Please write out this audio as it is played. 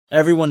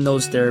Everyone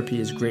knows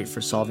therapy is great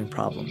for solving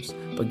problems,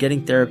 but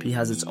getting therapy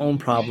has its own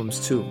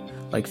problems too,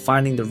 like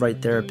finding the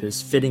right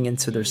therapist, fitting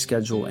into their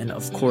schedule, and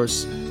of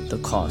course,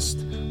 the cost.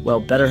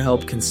 Well,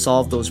 BetterHelp can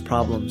solve those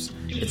problems.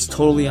 It's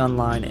totally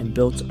online and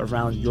built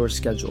around your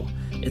schedule.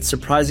 It's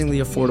surprisingly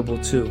affordable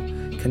too.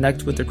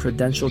 Connect with a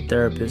credentialed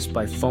therapist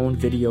by phone,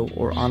 video,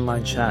 or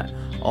online chat,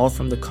 all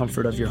from the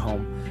comfort of your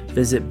home.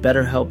 Visit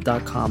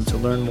BetterHelp.com to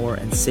learn more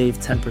and save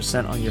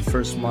 10% on your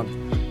first month.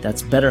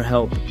 That's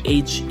BetterHelp,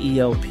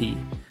 H-E-L-P.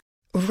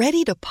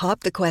 Ready to pop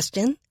the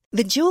question?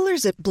 The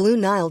jewelers at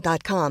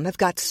BlueNile.com have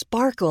got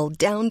sparkle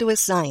down to a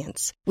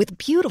science with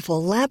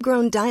beautiful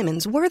lab-grown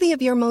diamonds worthy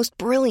of your most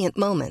brilliant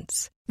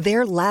moments.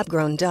 Their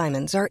lab-grown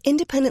diamonds are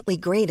independently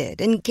graded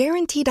and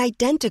guaranteed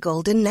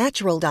identical to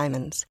natural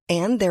diamonds,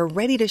 and they're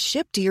ready to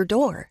ship to your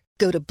door.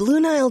 Go to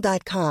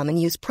BlueNile.com and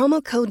use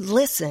promo code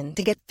LISTEN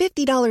to get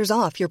 $50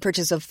 off your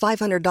purchase of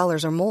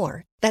 $500 or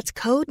more. That's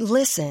code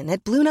LISTEN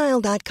at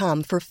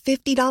BlueNile.com for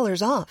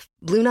 $50 off.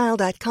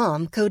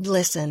 BlueNile.com, code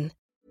LISTEN.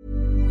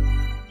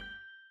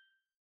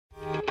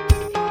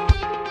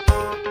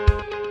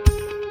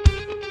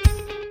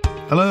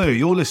 Hello,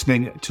 you're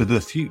listening to The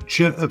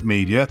Future of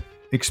Media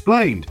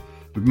Explained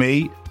with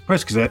me,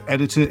 Press Gazette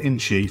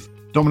Editor-in-Chief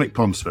Dominic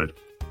Ponsford.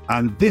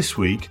 And this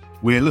week,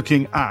 we're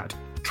looking at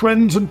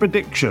trends and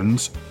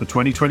predictions for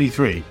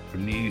 2023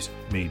 from news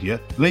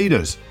media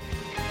leaders.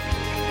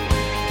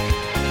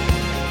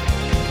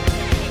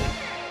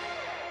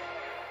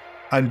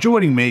 And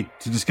joining me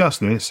to discuss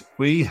this,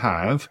 we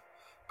have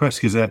Press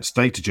Gazette's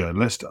data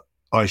journalist,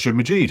 Aisha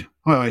Majid.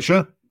 Hi,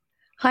 Aisha.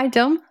 Hi,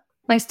 Dom.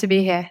 Nice to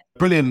be here.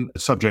 Brilliant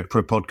subject for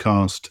a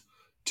podcast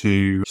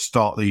to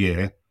start the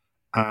year.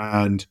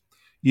 And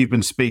you've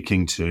been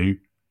speaking to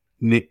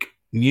Nic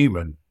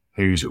Newman,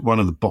 who's one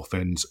of the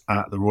boffins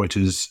at the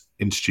Reuters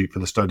Institute for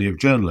the Study of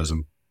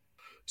Journalism.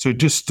 So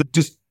just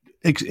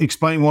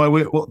explain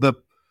what the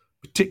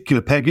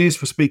particular peg is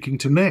for speaking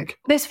to Nic.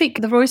 This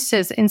week, the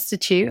Reuters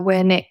Institute,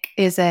 where Nic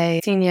is a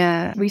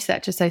senior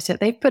research associate,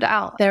 they've put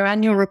out their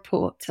annual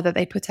report that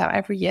they put out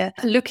every year,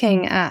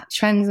 looking at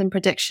trends and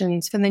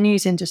predictions for the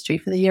news industry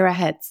for the year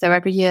ahead. So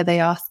every year they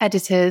ask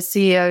editors,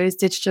 CEOs,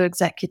 digital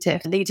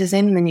executives, leaders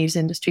in the news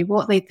industry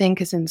what they think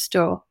is in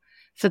store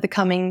for the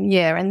coming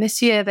year. And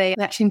this year, they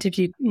actually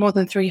interviewed more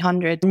than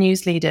 300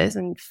 news leaders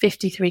in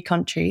 53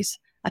 countries.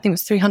 I think it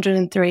was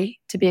 303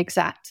 to be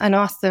exact, and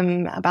asked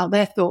them about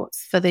their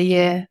thoughts for the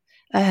year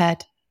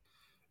ahead.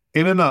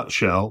 In a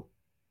nutshell,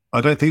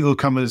 I don't think it'll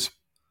come as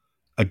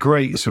a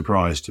great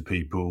surprise to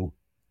people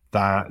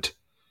that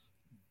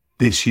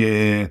this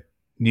year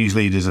news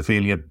leaders are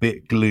feeling a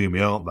bit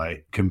gloomy, aren't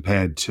they,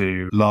 compared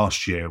to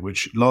last year,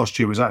 which last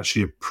year was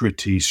actually a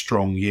pretty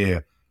strong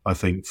year, I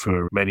think,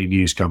 for many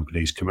news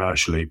companies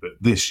commercially. But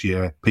this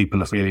year,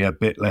 people are feeling a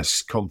bit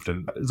less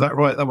confident. Is that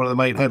right? That's one of the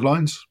main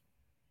headlines?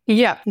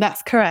 Yeah,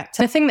 that's correct.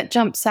 The thing that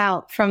jumps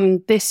out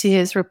from this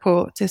year's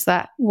report is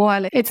that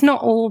while it's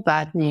not all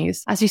bad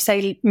news, as you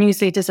say,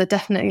 news leaders are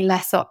definitely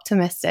less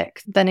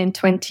optimistic than in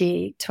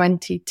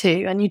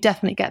 2022. And you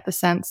definitely get the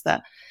sense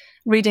that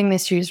reading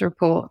this year's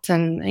report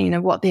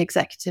and, what the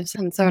executives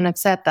and so on have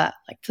said, that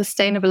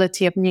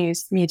sustainability of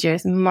news media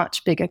is a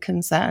much bigger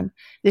concern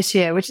this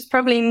year, which is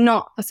probably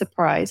not a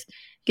surprise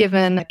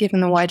given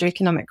the wider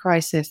economic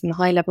crisis and the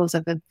high levels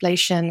of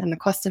inflation and the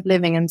cost of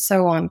living and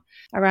so on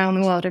around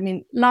the world. I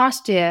mean,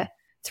 last year,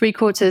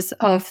 3/4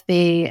 of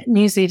the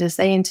news leaders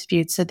they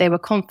interviewed said they were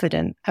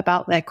confident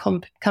about their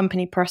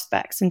company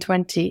prospects in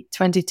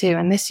 2022.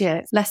 And this year,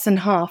 it's less than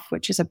half,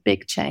 which is a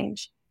big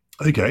change.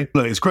 Okay.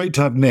 Look, it's great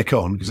to have Nic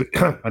on because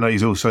I know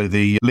he's also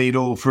the lead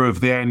author of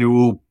the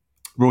annual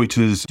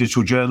Reuters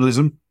Digital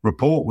Journalism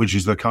Report, which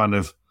is the kind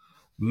of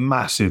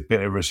massive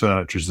bit of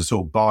research, is the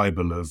sort of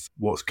Bible of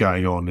what's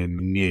going on in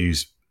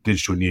news,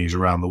 digital news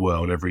around the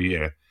world every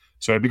year.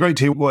 So it'd be great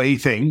to hear what he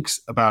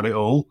thinks about it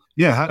all.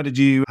 Yeah, how did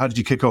you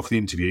kick off the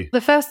interview? The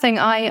first thing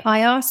I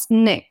asked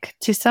Nic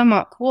to sum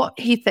up what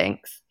he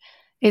thinks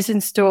is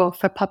in store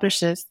for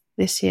publishers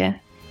this year.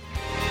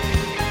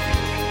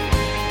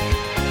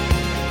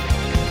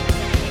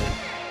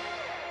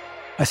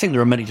 I think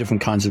there are many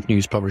different kinds of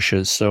news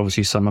publishers, so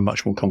obviously some are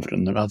much more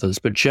confident than others.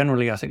 But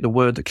generally, I think the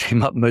word that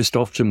came up most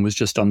often was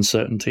just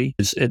uncertainty.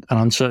 It's an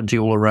uncertainty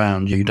all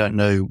around. You don't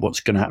know what's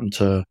going to happen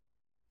to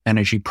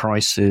energy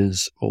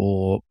prices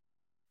or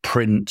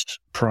print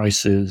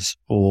prices,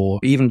 or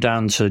even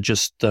down to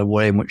just the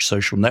way in which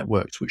social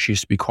networks, which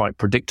used to be quite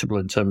predictable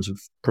in terms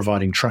of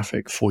providing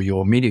traffic for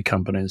your media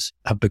companies,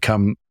 have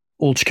become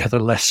altogether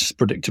less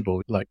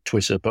predictable, like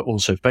Twitter, but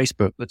also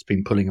Facebook, that's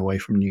been pulling away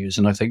from news.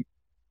 And I think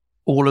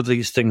all of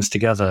these things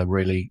together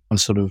really are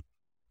sort of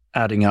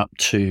adding up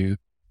to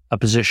a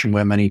position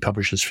where many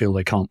publishers feel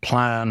they can't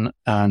plan.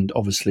 And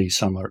obviously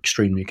some are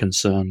extremely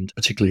concerned,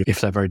 particularly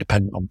if they're very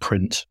dependent on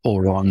print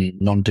or on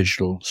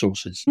non-digital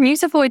sources.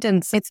 News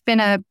avoidance, it's been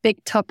a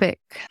big topic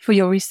for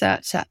your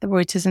research at the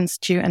Reuters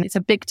Institute, and it's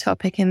a big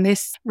topic in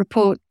this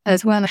report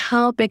as well.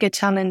 How big a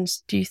challenge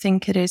do you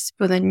think it is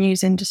for the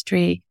news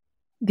industry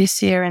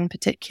this year in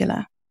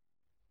particular?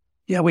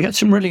 Yeah, we had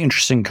some really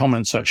interesting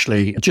comments,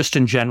 actually. Just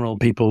in general,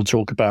 people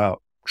talk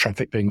about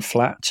traffic being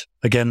flat.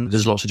 Again,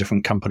 there's lots of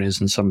different companies,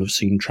 and some have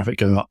seen traffic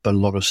going up, but a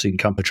lot have seen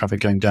company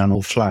traffic going down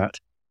or flat.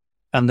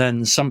 And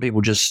then some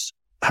people just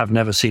have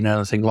never seen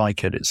anything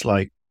like it. It's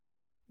like,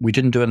 we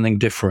didn't do anything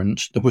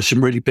different. There were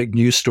some really big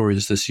news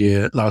stories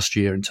last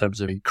year in terms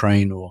of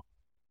Ukraine or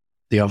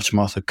the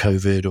aftermath of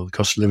COVID or the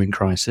cost of living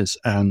crisis,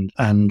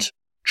 and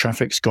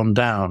traffic's gone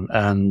down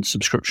and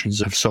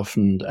subscriptions have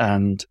softened.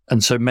 And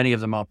so many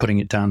of them are putting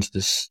it down to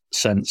this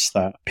sense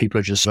that people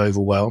are just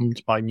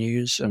overwhelmed by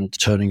news and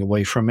turning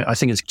away from it. I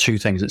think it's two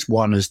things. It's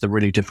one is the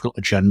really difficult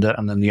agenda.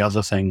 And then the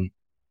other thing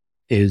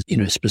is,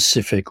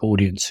 specific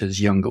audiences,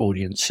 younger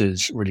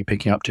audiences really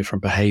picking up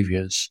different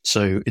behaviors.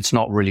 So it's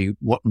not really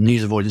what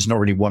news avoidance is not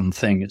really one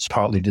thing. It's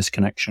partly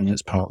disconnection.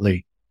 It's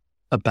partly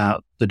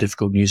about the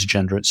difficult news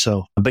agenda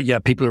itself. But yeah,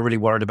 people are really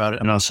worried about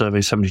it. In our survey,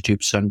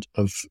 72%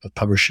 of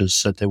publishers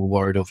said they were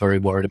worried or very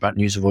worried about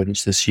news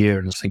avoidance this year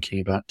and are thinking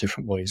about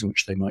different ways in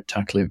which they might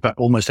tackle it. But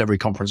almost every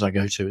conference I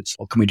go to, it's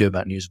what can we do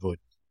about news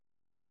avoidance?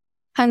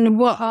 And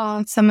what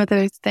are some of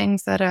those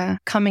things that are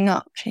coming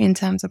up in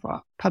terms of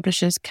what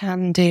publishers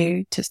can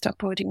do to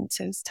stop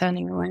audiences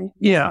turning away?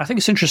 Yeah, I think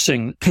it's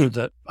interesting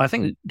that I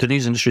think the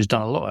news industry has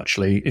done a lot,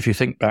 actually. If you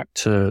think back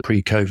to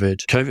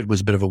pre-COVID, COVID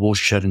was a bit of a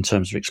watershed in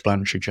terms of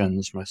explanatory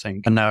journalism, I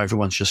think. And now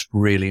everyone's just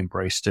really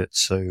embraced it.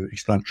 So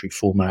explanatory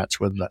formats,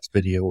 whether that's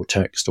video or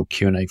text or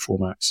Q&A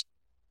formats.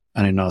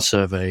 And in our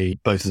survey,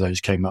 both of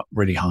those came up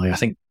really high. I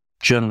think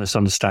journalists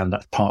understand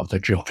that part of their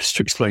job is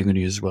to explain the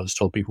news as well as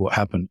tell people what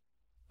happened.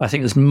 I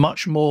think there's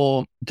much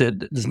more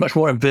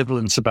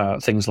ambivalence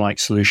about things like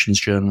solutions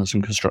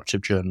journalism,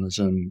 constructive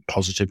journalism,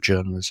 positive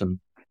journalism,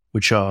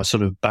 which are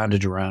sort of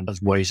banded around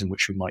as ways in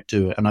which we might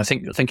do it. And I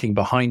think the thinking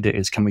behind it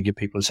is, can we give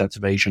people a sense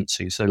of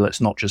agency? So let's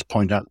not just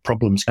point out the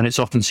problems. And it's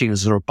often seen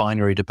as a sort of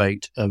binary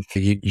debate of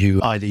you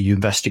either you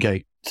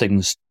investigate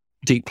things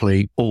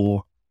deeply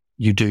or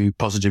you do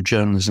positive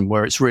journalism,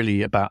 where it's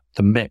really about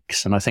the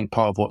mix. And I think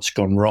part of what's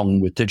gone wrong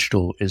with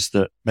digital is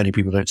that many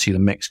people don't see the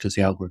mix because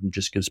the algorithm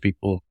just gives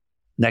people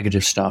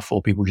negative stuff,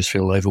 or people just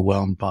feel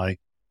overwhelmed by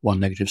one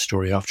negative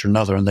story after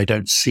another and they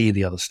don't see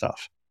the other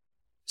stuff.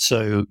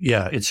 So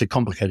yeah, it's a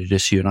complicated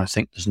issue and I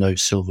think there's no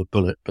silver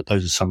bullet, but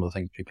those are some of the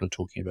things people are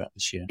talking about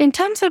this year. In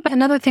terms of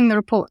another thing the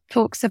report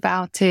talks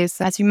about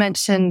is, as you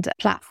mentioned,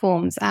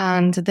 platforms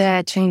and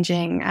their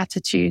changing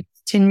attitude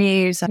to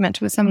news. I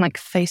mentioned with something like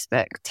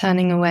Facebook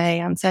turning away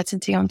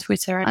uncertainty on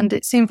Twitter. And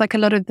it seems like a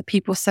lot of the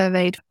people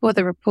surveyed for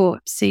the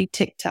report see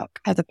TikTok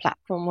as a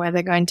platform where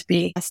they're going to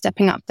be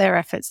stepping up their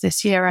efforts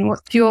this year. And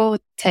what's your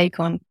take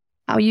on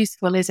how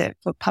useful is it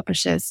for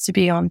publishers to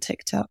be on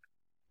TikTok?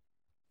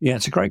 Yeah,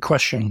 it's a great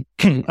question.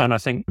 And I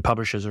think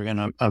publishers are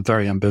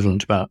very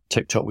ambivalent about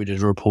TikTok. We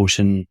did a report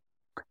in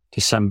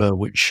December,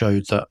 which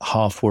showed that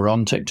half were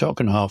on TikTok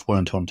and half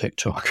weren't on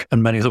TikTok.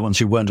 And many of the ones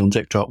who weren't on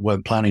TikTok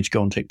weren't planning to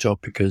go on TikTok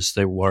because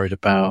they were worried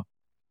about,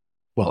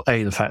 well,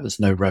 A, the fact there's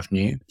no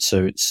revenue.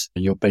 So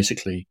you're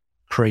basically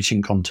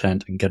creating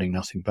content and getting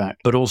nothing back.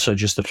 But also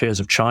just the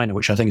fears of China,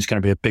 which I think is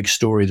going to be a big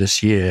story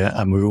this year.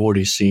 And we've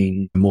already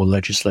seen more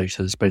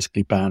legislators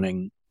basically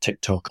banning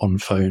TikTok on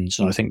phones.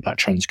 And I think that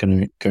trend's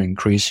going to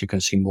increase. You're going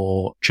to see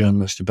more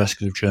journalists,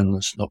 investigative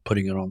journalists, not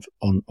putting it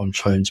on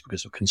phones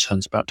because of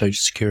concerns about data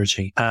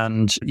security.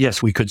 And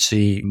yes, we could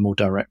see more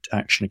direct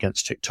action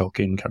against TikTok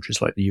in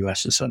countries like the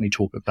US. There's certainly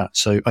talk of that.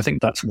 So I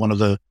think that's one of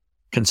the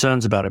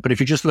concerns about it. But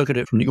if you just look at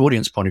it from the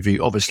audience point of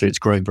view, obviously it's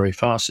growing very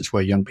fast. It's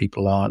where young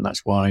people are. And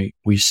that's why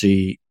we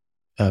see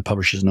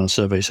publishers in our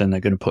survey saying they're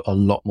going to put a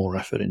lot more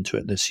effort into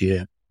it this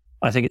year.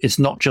 I think it's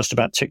not just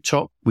about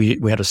TikTok. We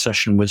had a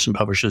session with some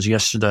publishers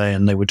yesterday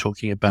and they were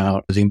talking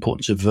about the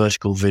importance of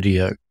vertical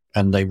video.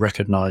 And they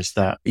recognize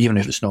that even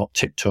if it's not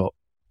TikTok,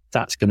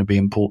 that's going to be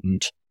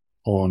important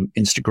on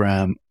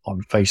Instagram,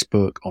 on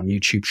Facebook, on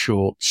YouTube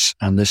Shorts.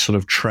 And this sort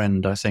of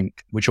trend, I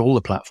think, which all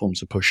the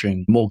platforms are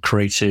pushing, more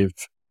creative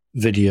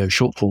video,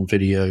 short form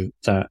video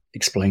that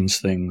explains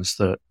things,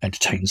 that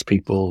entertains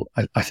people,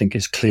 I think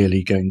is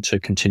clearly going to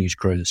continue to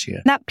grow this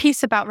year. That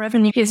piece about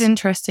revenue is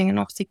interesting and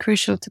obviously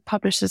crucial to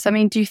publishers. I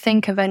mean, do you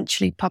think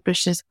eventually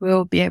publishers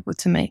will be able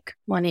to make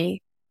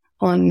money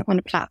on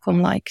a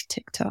platform like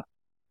TikTok?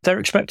 They're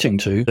expecting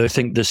to. I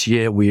think this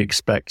year we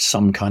expect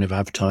some kind of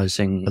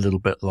advertising, a little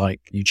bit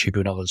like YouTube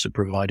and others have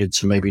provided.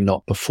 So maybe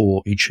not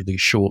before each of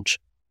these short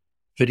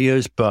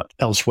videos, but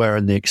elsewhere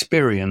in the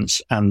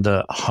experience, and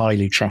the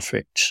highly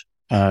trafficked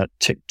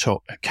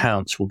TikTok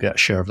accounts will get a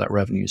share of that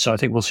revenue. So I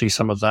think we'll see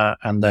some of that.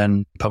 And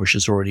then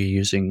publishers already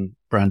using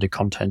branded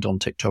content on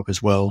TikTok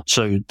as well.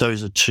 So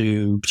those are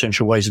two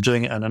potential ways of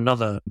doing it. And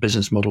another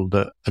business model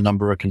that a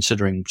number are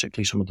considering,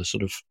 particularly some of the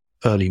sort of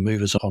early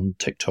movers on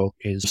TikTok,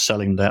 is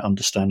selling their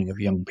understanding of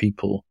young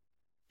people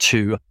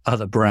to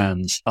other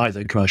brands,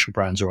 either commercial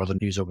brands or other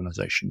news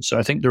organizations. So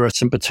I think there are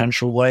some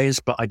potential ways,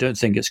 but I don't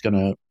think it's going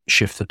to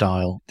shift the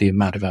dial. The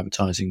amount of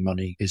advertising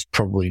money is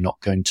probably not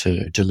going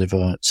to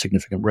deliver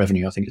significant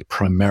revenue. I think it's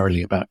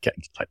primarily about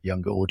getting to that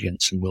younger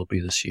audience and will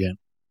be this year.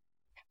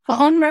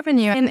 On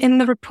revenue, in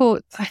the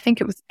report, I think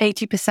it was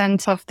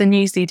 80% of the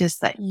newsleaders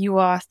that you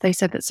asked, they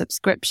said that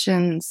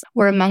subscriptions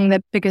were among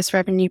their biggest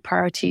revenue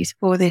priorities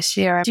for this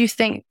year. Do you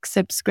think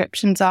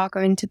subscriptions are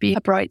going to be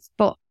a bright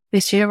spot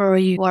this year, or are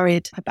you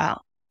worried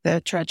about the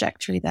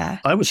trajectory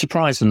there? I was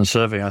surprised in the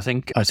survey. I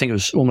think it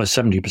was almost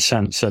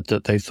 70% said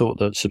that they thought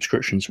that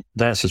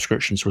their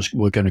subscriptions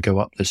were going to go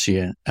up this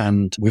year.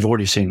 And we've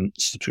already seen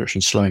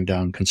subscriptions slowing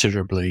down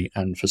considerably.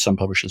 And for some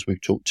publishers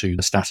we've talked to,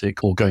 they're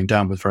static or going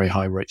down with very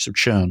high rates of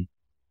churn.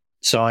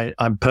 So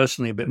I'm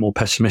personally a bit more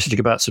pessimistic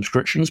about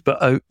subscriptions,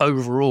 but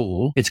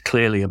overall, it's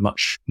clearly a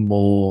much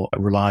more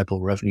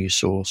reliable revenue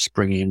source,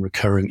 bringing in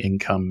recurring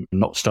income,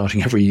 not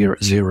starting every year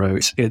at zero.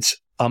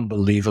 It's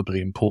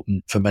unbelievably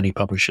important for many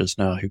publishers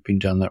now who've been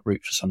down that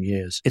route for some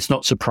years. It's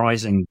not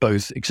surprising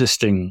both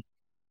existing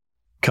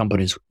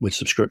companies with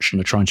subscription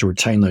are trying to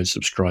retain those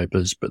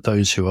subscribers, but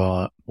those who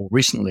are more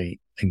recently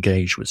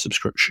engaged with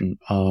subscription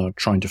are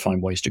trying to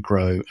find ways to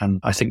grow. And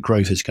I think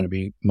growth is going to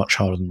be much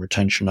harder than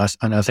retention.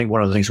 And I think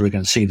one of the things we're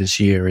going to see this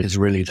year is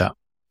really that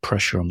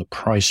pressure on the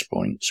price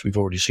points. We've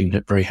already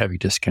seen very heavy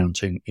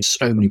discounting.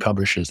 So many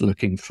publishers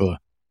looking for,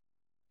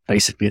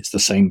 basically, it's the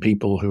same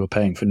people who are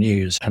paying for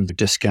news, and the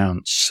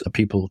discounts,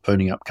 people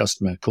phoning up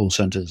customer call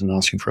centers and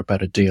asking for a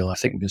better deal. I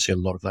think we're going to see a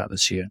lot of that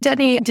this year. Did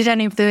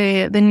any of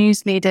the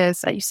news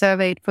leaders that you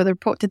surveyed for the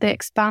report, did they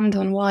expand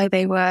on why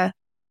they were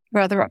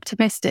rather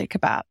optimistic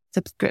about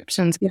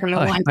subscriptions?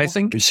 I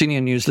think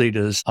senior news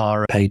leaders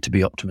are paid to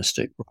be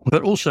optimistic,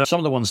 but also some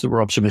of the ones that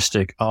were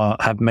optimistic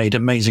have made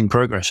amazing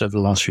progress over the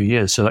last few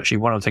years. So actually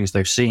one of the things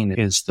they've seen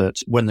is that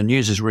when the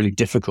news is really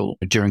difficult,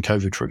 during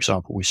COVID, for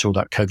example, we saw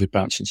that COVID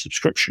bounce in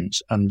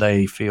subscriptions, and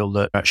they feel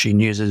that actually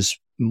news is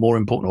more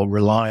important, or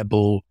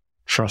reliable,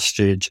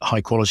 trusted,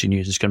 high quality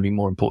news is going to be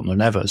more important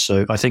than ever.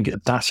 So I think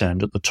at that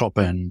end, at the top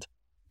end,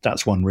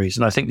 that's one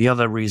reason. I think the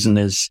other reason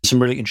is some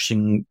really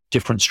interesting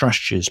different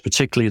strategies,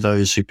 particularly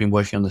those who've been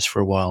working on this for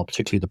a while,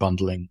 particularly the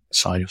bundling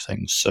side of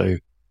things. So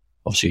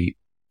obviously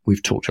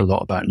we've talked a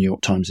lot about New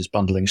York Times'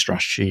 bundling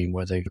strategy,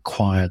 where they've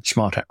acquired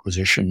smart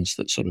acquisitions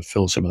that sort of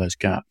fill some of those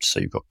gaps. So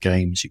you've got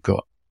games, you've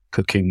got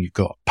cooking, you've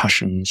got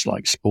passions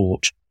like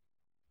sport,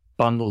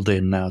 bundled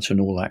in now to an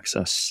all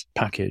access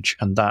package.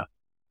 And that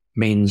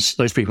means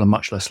those people are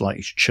much less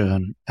likely to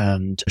churn.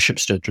 And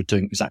Schibsted are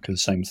doing exactly the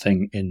same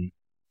thing in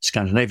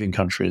Scandinavian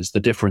countries. The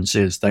difference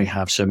is they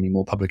have so many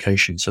more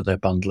publications, so they're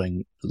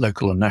bundling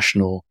local and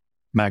national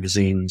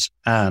magazines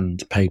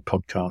and paid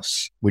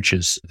podcasts, which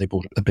is, they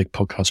bought a big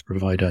podcast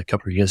provider a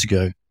couple of years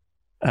ago.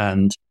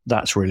 And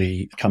that's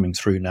really coming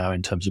through now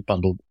in terms of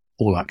bundled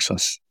all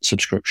access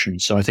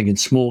subscriptions. So I think in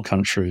small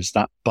countries,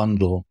 that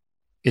bundle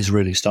is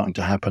really starting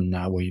to happen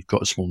now, where you've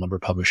got a small number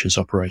of publishers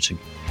operating.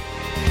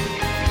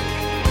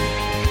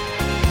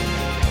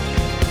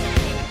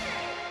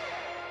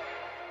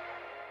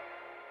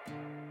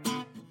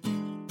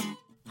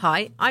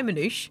 Hi, I'm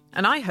Anoush,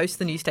 and I host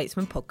the New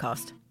Statesman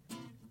podcast.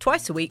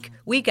 Twice a week,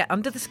 we get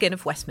under the skin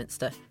of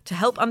Westminster to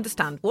help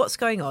understand what's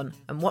going on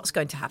and what's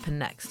going to happen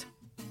next.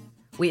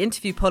 We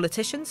interview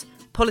politicians,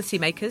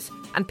 policymakers,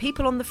 and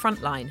people on the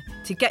front line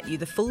to get you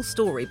the full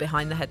story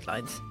behind the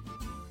headlines.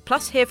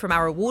 Plus, hear from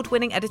our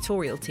award-winning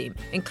editorial team,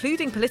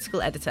 including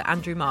political editor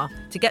Andrew Marr,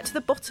 to get to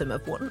the bottom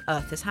of what on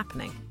earth is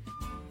happening.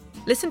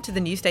 Listen to the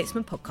New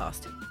Statesman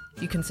podcast.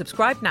 You can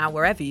subscribe now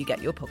wherever you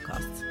get your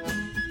podcasts.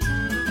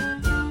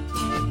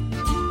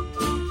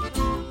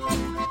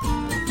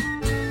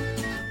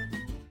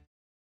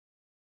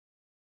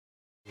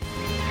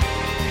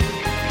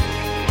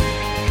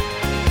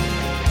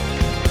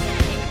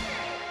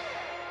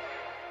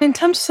 In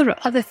terms of sort of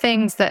other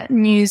things that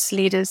news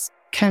leaders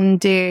can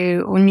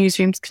do or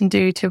newsrooms can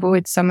do to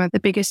avoid some of the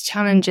biggest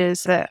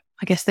challenges that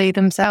I guess they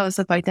themselves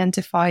have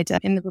identified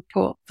in the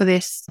report for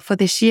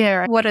this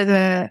year, what are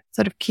the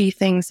sort of key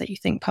things that you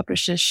think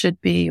publishers should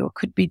be or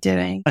could be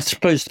doing? I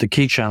suppose the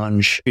key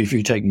challenge, if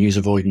you take news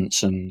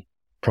avoidance and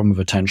problem of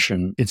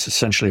attention, it's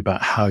essentially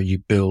about how you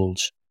build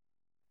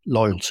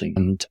loyalty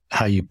and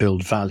how you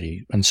build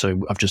value. And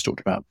so I've just talked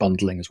about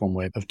bundling as one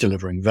way of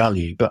delivering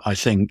value, but I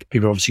think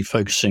people are obviously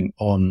focusing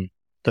on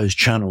those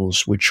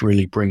channels which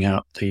really bring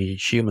out the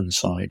human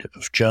side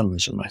of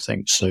journalism, I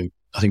think. So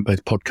I think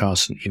both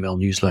podcasts and email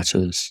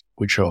newsletters,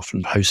 which are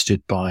often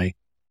hosted by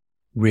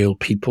real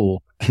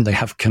people, and they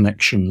have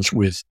connections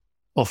with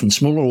often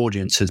smaller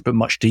audiences, but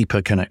much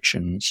deeper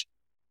connections.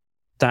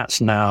 That's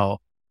now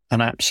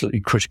an absolutely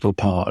critical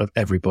part of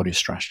everybody's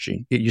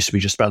strategy. It used to be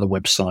just about the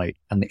website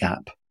and the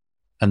app.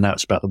 And now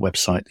it's about the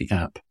website, the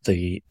app,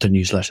 the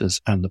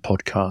newsletters and the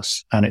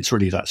podcasts. And it's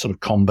really that sort of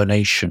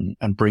combination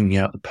and bringing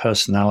out the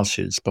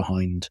personalities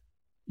behind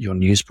your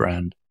news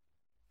brand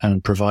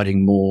and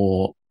providing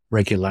more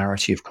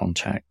regularity of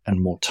contact and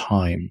more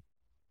time.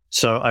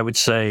 So I would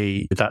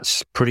say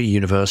that's pretty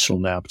universal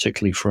now,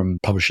 particularly from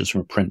publishers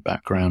from a print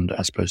background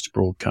as opposed to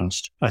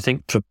broadcast. I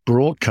think for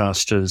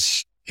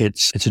broadcasters,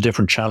 it's a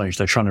different challenge.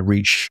 They're trying to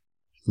reach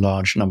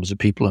large numbers of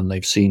people, and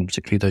they've seen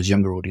particularly those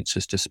younger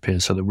audiences disappear.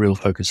 So the real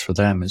focus for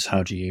them is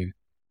how do you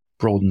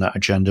broaden that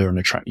agenda and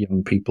attract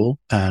young people.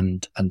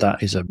 And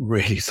that is a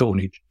really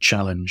thorny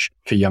challenge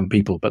for young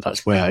people. But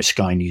that's where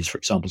Sky News, for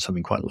example, is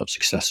having quite a lot of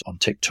success on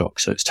TikTok.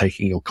 So it's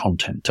taking your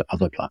content to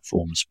other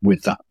platforms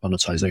with that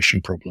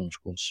monetization problem,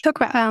 of course. Talk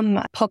about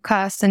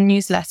podcasts and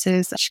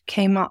newsletters, which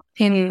came up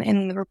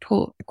in the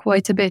report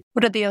quite a bit.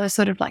 What are the other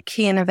sort of like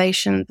key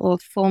innovations or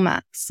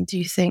formats do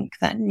you think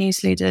that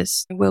news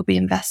leaders will be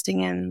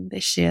investing in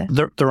this year?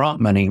 There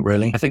aren't many,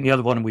 really. I think the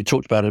other one we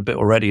talked about a bit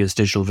already is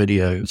digital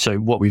video. So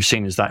what we've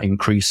seen is that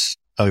increase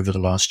over the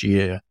last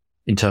year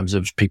in terms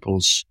of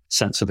people's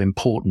sense of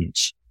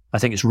importance. I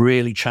think it's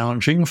really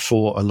challenging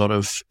for a lot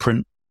of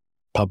print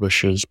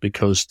publishers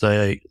because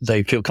they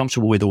feel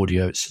comfortable with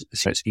audio. It's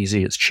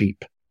easy, it's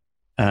cheap,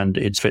 and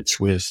it fits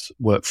with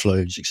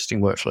workflows,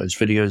 existing workflows.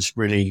 Video is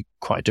really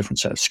quite a different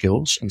set of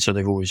skills, and so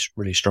they've always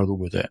really struggled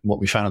with it. What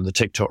we found in the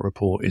TikTok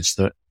report is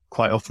that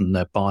quite often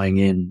they're buying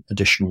in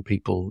additional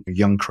people,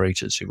 young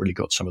creators who really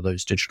got some of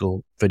those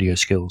digital video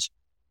skills.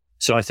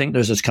 So I think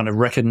there's this kind of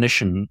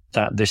recognition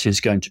that this is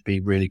going to be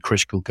really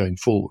critical going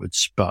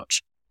forwards, but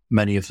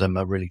many of them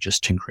are really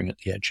just tinkering at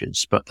the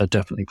edges, but they're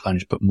definitely planning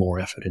to put more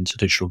effort into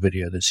digital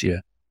video this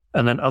year.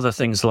 And then other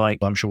things like,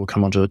 I'm sure we'll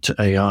come on to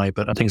AI,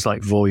 but things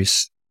like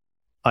voice.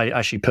 I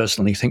actually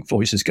personally think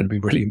voice is going to be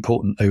really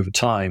important over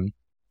time,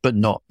 but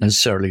not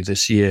necessarily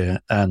this year.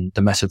 And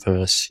the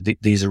metaverse,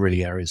 these are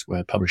really areas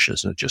where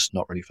publishers are just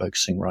not really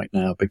focusing right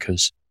now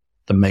because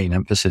the main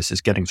emphasis is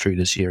getting through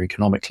this year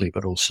economically,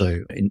 but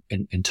also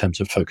in terms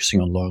of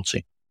focusing on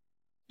loyalty.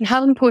 And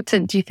how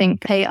important do you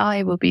think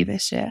AI will be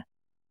this year?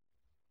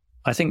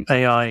 I think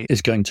AI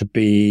is going to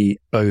be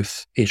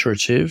both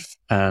iterative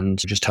and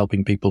just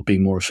helping people be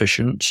more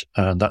efficient.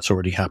 That's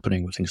already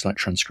happening with things like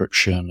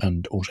transcription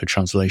and auto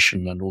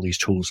translation and all these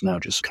tools now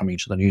just coming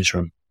to the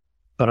newsroom.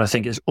 But I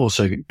think it's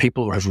also,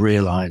 people have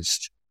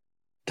realized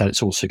that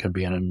it's also going to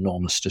be an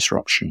enormous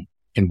disruption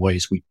in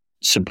ways we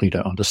simply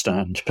don't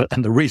understand.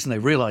 And the reason they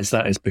realize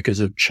that is because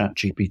of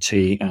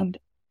ChatGPT and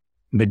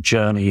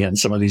Midjourney and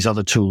some of these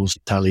other tools,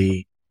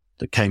 DALL-E,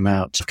 that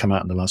have come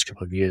out in the last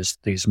couple of years.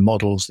 These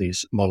models,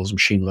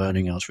 machine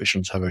learning, artificial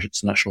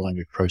intelligence, natural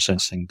language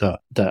processing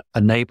that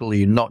enable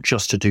you not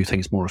just to do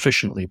things more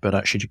efficiently, but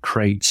actually to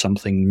create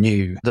something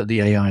new, that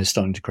the AI is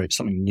starting to create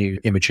something new.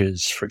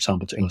 Images, for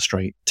example, to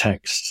illustrate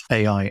text,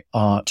 AI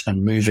art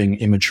and moving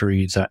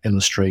imagery that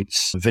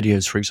illustrates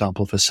videos, for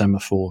example, for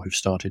Semaphore, who've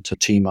started to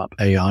team up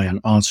AI and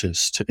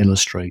artists to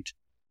illustrate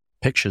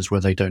pictures where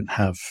they don't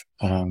have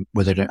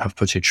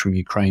footage from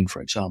Ukraine,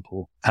 for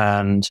example.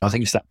 And I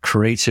think it's that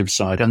creative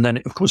side. And then,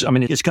 of course, I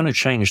mean, it's going to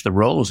change the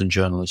roles in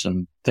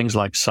journalism. Things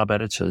like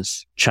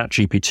sub-editors.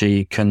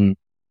 ChatGPT can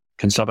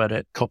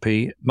sub-edit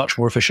copy much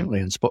more efficiently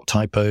and spot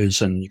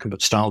typos, and you can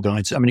put style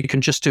guides. I mean, you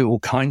can just do all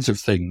kinds of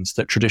things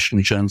that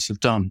traditionally journalists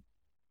have done.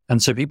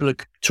 And so people are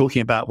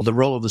talking about, well, the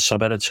role of the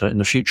sub-editor in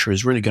the future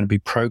is really going to be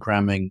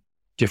programming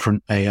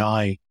different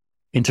AI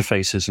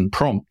interfaces and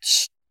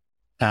prompts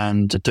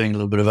and doing a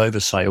little bit of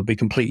oversight. Will be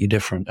completely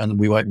different, and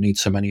we won't need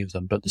so many of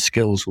them, but the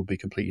skills will be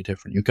completely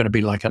different. You're going to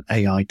be like an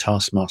AI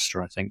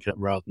taskmaster, I think,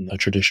 rather than a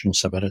traditional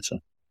sub-editor.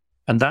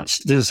 And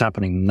this is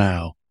happening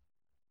now.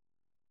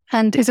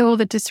 And is all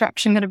the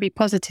disruption going to be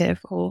positive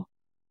or?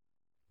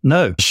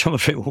 No, some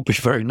of it will be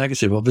very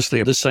negative.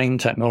 Obviously, the same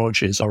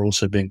technologies are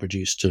also being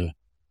produced to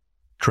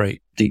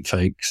create deep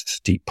fakes,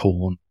 deep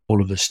porn, all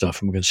of this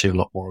stuff, and we're going to see a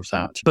lot more of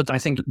that. But I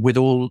think with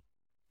all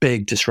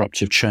big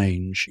disruptive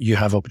change, you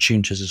have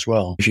opportunities as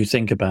well. If you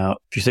think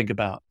about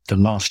the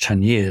last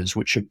 10 years,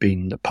 which have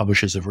been that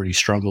publishers have really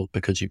struggled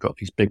because you've got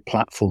these big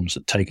platforms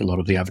that take a lot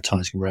of the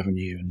advertising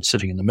revenue and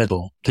sitting in the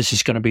middle. This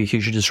is going to be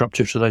hugely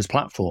disruptive to those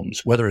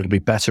platforms. Whether it'll be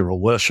better or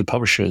worse for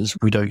publishers,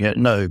 we don't yet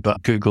know.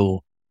 But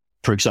Google,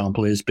 for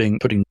example,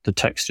 putting the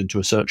text into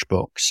a search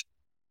box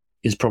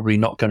is probably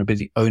not going to be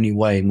the only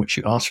way in which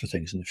you ask for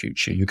things in the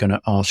future. You're going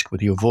to ask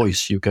with your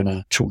voice. You're going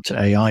to talk to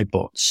AI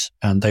bots,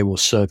 and they will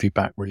serve you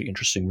back really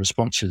interesting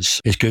responses.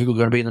 Is Google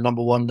going to be the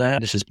number one there?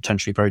 This is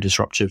potentially very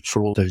disruptive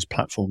for all those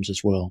platforms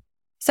as well.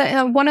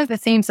 So one of the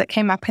themes that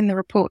came up in the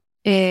report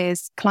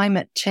is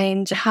climate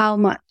change. How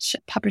much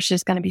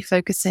publishers going to be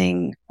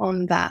focusing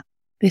on that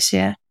this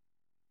year?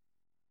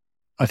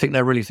 I think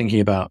they're really thinking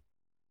about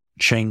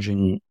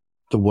changing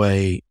the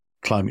way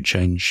climate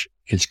change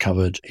is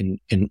covered in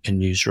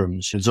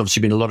newsrooms. There's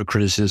obviously been a lot of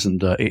criticism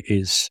that it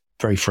is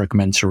very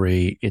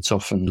fragmentary. It's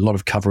often a lot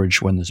of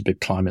coverage when there's a big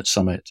climate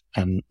summit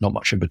and not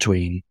much in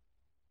between.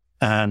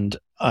 And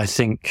I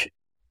think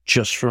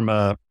just from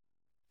a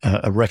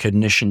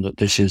recognition that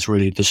this is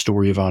really the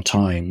story of our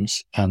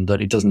times and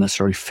that it doesn't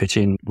necessarily fit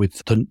in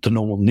with the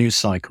normal news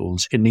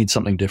cycles, it needs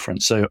something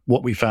different. So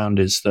what we found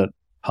is that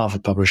half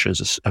of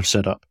publishers have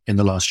set up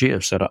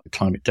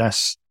climate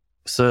desks.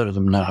 A third of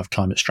them now have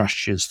climate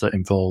strategies that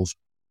involve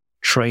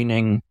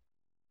training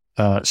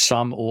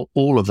some or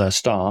all of their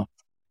staff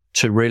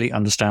to really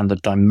understand the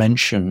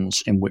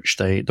dimensions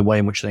the way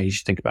in which they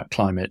think about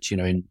climate,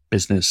 in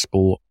business,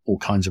 sport, all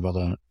kinds of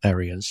other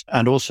areas,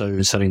 and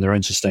also setting their own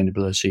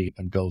sustainability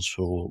and goals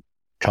for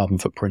carbon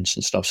footprints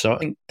and stuff. So I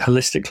think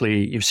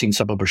holistically, you've seen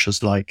some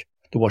publishers like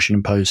the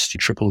Washington Post,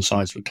 triple the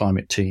size of the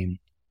climate team,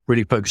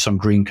 really focus on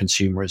green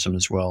consumerism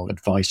as well,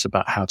 advice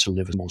about how to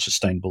live a more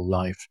sustainable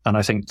life. And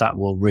I think that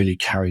will really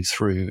carry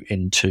through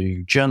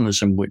into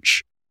journalism,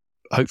 which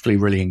hopefully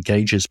really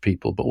engages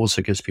people, but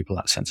also gives people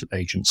that sense of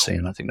agency.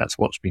 And I think that's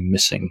what's been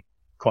missing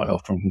quite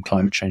often from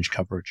climate change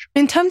coverage.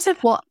 In terms of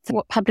what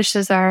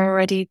publishers are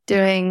already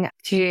doing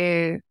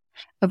to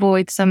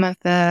avoid some of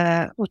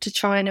or to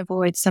try and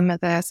avoid some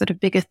of the sort of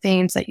bigger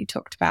themes that you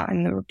talked about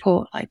in the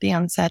report, like the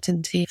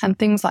uncertainty and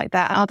things like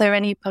that, are there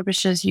any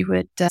publishers you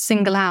would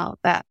single out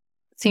that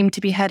seem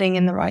to be heading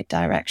in the right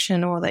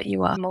direction or that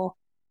you are more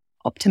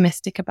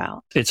optimistic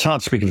about? It's hard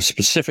to speak of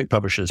specific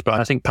publishers, but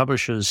I think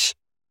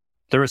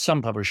there are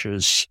some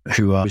publishers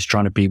who are just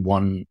trying to be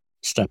one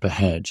step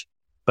ahead.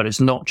 But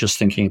it's not just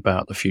thinking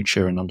about the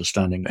future and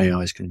understanding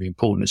AI is going to be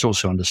important. It's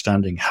also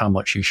understanding how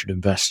much you should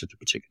invest at a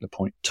particular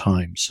point in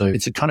time. So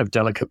it's a kind of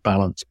delicate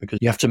balance because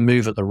you have to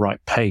move at the right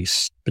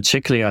pace,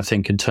 particularly, I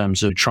think, in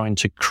terms of trying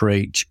to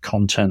create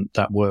content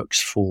that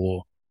works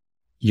for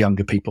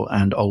younger people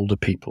and older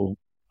people.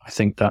 I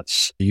think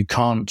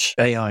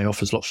AI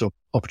offers lots of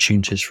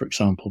opportunities, for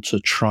example, to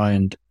try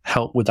and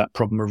help with that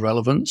problem of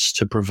relevance,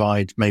 to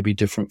provide maybe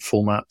different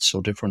formats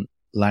or different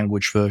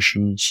language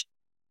versions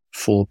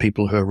for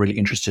people who are really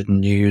interested in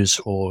news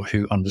or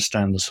who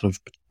understand the sort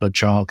of the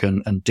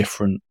jargon and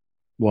different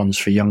ones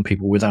for young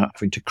people without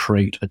having to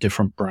create a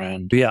different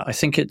brand. But yeah, I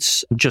think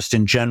it's just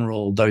in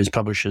general, those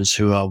publishers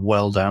who are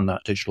well down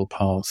that digital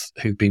path,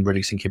 who've been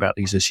really thinking about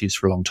these issues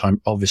for a long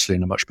time, obviously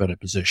in a much better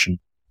position.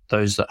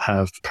 Those that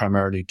have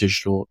primarily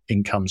digital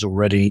incomes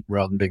already,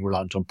 rather than being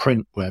reliant on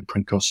print, where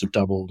print costs have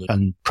doubled,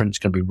 and print's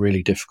going to be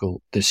really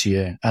difficult this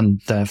year.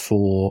 And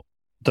therefore,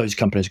 those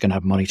companies are going to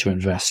have money to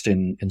invest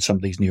in some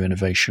of these new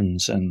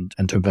innovations and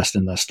to invest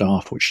in their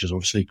staff, which is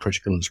obviously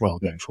critical as well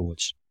going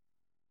forwards.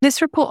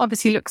 This report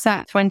obviously looks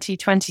at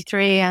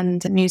 2023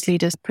 and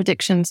Newsleader's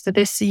predictions for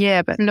this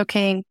year, but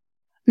looking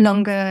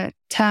longer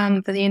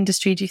term for the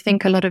industry, do you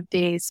think a lot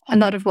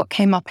of what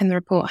came up in the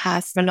report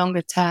has a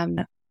longer term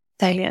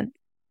salient?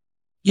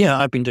 Yeah,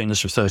 I've been doing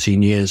this for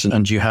 13 years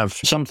and you have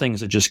some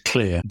things that are just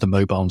clear, the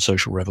mobile and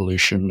social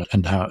revolution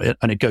and how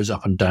it goes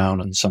up and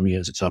down, and some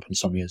years it's up and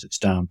some years it's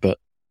down. But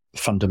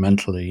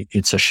fundamentally,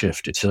 it's a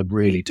shift. It's a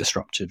really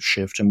disruptive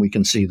shift. And we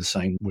can see the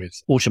same with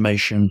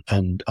automation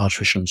and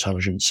artificial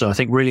intelligence. So I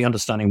think really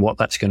understanding what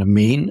that's going to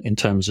mean in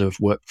terms of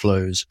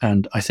workflows.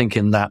 And I think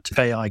in that, if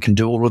AI can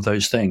do all of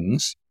those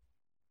things,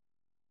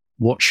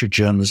 what should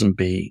journalism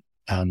be?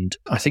 And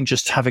I think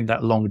just having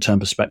that long-term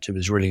perspective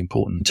is really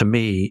important. To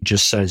me, it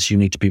just says you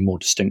need to be more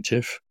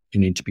distinctive. You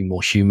need to be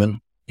more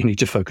human. You need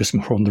to focus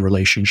more on the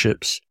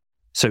relationships.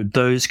 So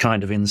those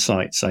kind of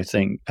insights, I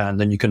think, and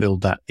then you can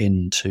build that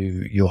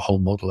into your whole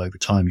model over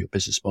time, your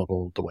business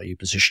model, the way you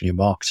position your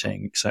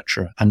marketing,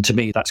 etc. And to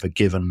me, that's a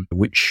given.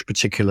 Which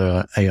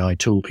particular AI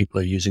tool people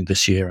are using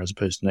this year as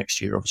opposed to next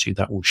year, obviously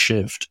that will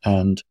shift.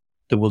 And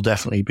there will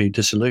definitely be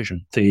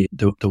disillusion. There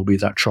will be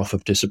that trough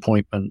of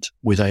disappointment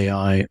with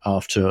AI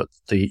after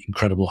the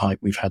incredible hype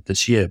we've had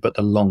this year. But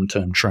the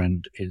long-term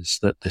trend is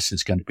that this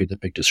is going to be the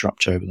big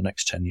disruptor over the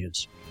next 10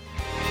 years.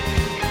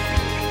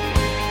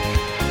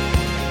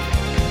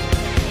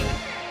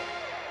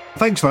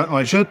 Thanks for that,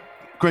 Aisha.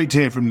 Great to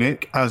hear from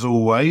Nic, as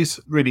always.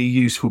 Really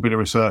useful bit of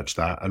research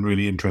that, and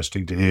really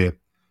interesting to hear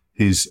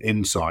his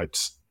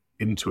insights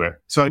into it.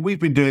 So we've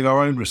been doing our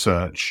own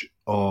research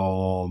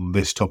on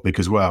this topic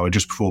as well. And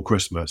just before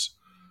Christmas,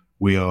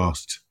 we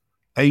asked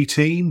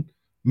 18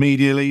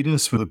 media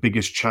leaders for the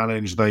biggest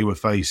challenge they were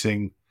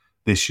facing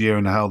this year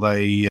and how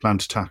they plan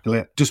to tackle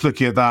it. Just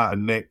looking at that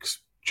and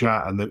Nic's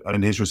chat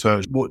and his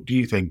research, what do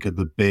you think are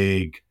the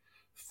big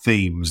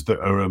themes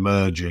that are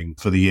emerging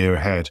for the year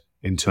ahead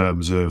in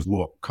terms of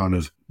what kind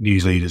of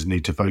news leaders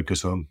need to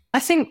focus on?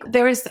 I think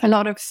there is a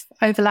lot of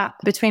overlap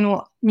between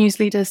what news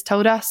leaders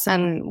told us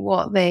and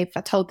what they've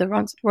told the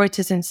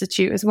Reuters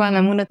Institute as well.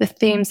 And one of the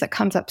themes that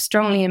comes up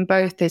strongly in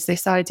both is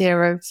this idea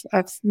of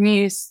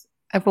news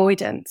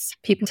avoidance,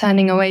 people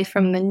turning away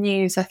from the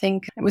news. I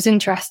think it was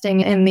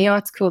interesting in the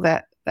article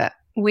that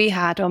we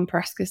had on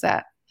Press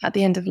Gazette at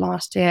the end of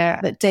last year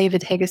that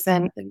David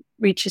Higginson, the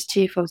Reach's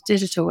chief of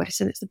digital,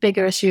 said it's a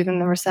bigger issue than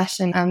the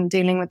recession and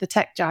dealing with the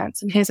tech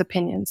giants, in his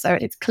opinion. So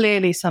it's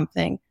clearly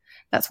something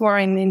that's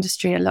worrying the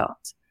industry a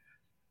lot.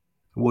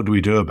 What do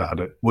we do about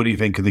it? What do you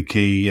think are the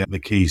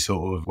key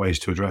sort of ways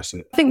to address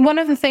it? I think one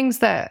of the things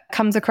that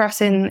comes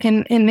across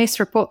in this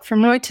report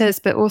from Reuters,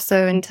 but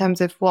also in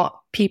terms of what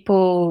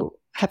people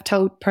have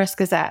told Press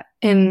Gazette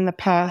in the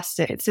past,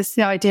 it's just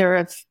the idea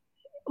of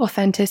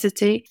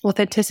authenticity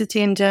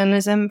in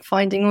journalism,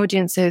 finding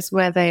audiences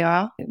where they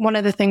are. One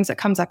of the things that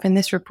comes up in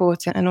this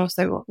report, and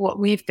also what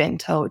we've been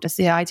told, is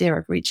the idea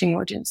of reaching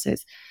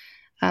audiences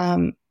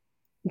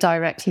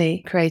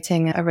directly,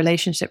 creating a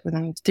relationship with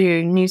them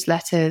through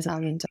newsletters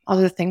and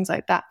other things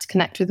like that to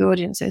connect with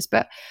audiences.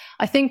 But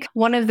I think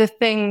one of the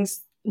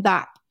things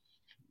that,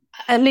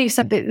 at least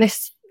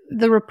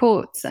the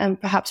reports and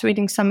perhaps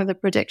reading some of the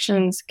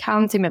predictions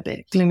can seem a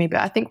bit gloomy, but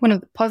I think one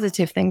of the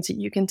positive things that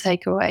you can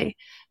take away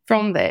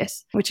from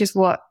this, which is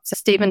what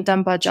Stephen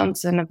Dunbar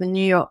Johnson of the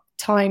New York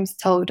Times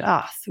told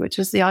us, which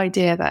was the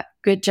idea that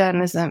good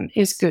journalism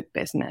is good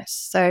business.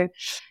 So,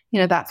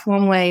 that's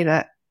one way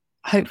that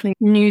hopefully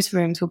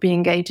newsrooms will be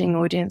engaging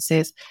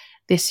audiences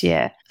this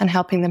year and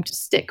helping them to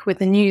stick with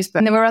the news.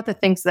 But there were other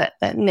things that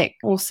Nic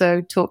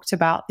also talked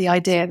about, the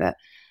idea that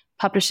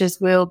publishers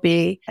will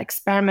be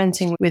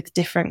experimenting with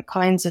different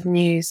kinds of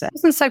news. It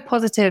wasn't so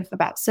positive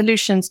about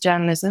solutions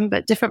journalism,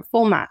 but different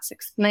formats,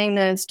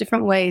 explainers,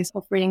 different ways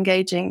of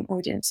re-engaging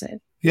audiences.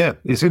 Yeah,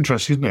 it's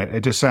interesting, isn't it?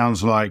 It just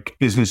sounds like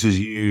business as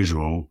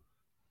usual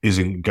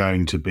isn't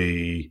going to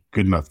be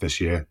good enough this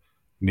year.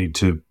 We need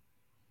to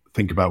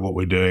think about what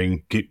we're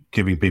doing,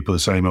 giving people the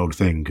same old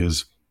thing,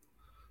 because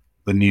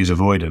the news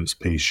avoidance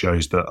piece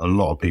shows that a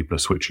lot of people are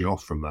switching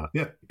off from that.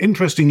 Yeah,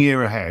 interesting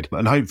year ahead.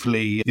 And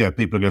hopefully,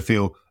 people are going to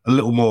feel a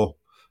little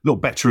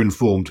better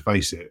informed to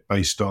face it,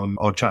 based on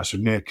our chats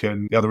with Nic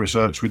and the other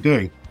research we're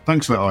doing.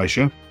 Thanks for that,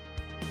 Aisha.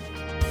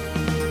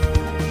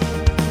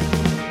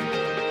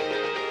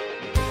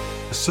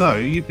 So,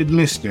 you've been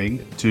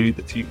listening to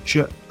The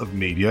Future of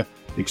Media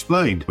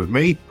Explained with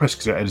me, Press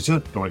Gazette editor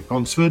Dominic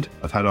Ponsford.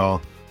 I've had our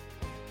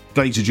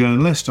data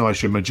journalist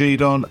Aisha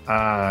Majid on,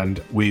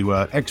 and we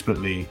were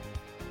expertly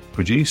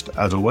produced,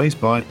 as always,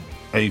 by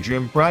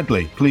Adrian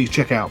Bradley. Please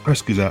check out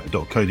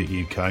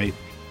pressgazette.co.uk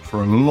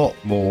for a lot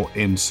more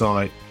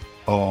insight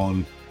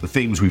on the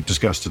themes we've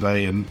discussed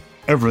today and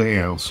everything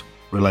else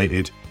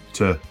related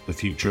to the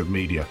future of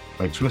media.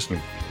 Thanks for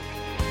listening.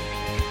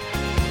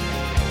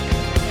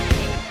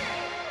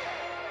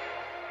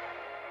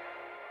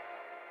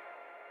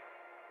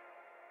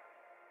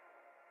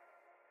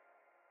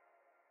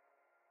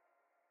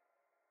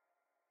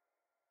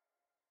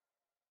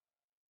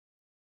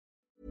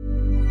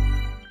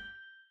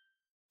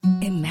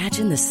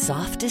 Imagine the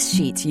softest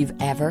sheets you've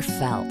ever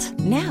felt.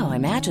 Now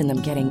imagine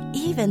them getting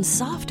even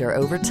softer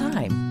over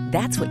time.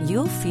 That's what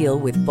you'll feel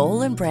with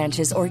Boll &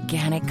 Branch's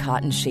organic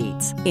cotton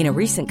sheets. In a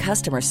recent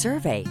customer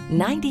survey,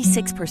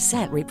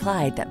 96%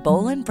 replied that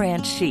Boll &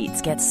 Branch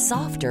sheets get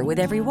softer with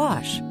every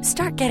wash.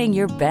 Start getting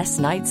your best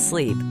night's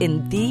sleep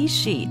in these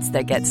sheets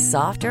that get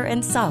softer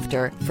and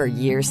softer for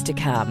years to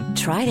come.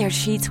 Try their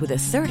sheets with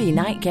a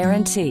 30-night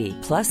guarantee.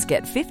 Plus,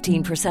 get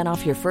 15%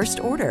 off your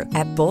first order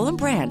at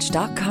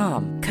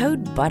bollandbranch.com.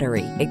 Code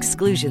BUTTERY.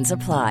 Exclusions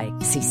apply.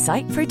 See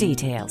site for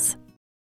details.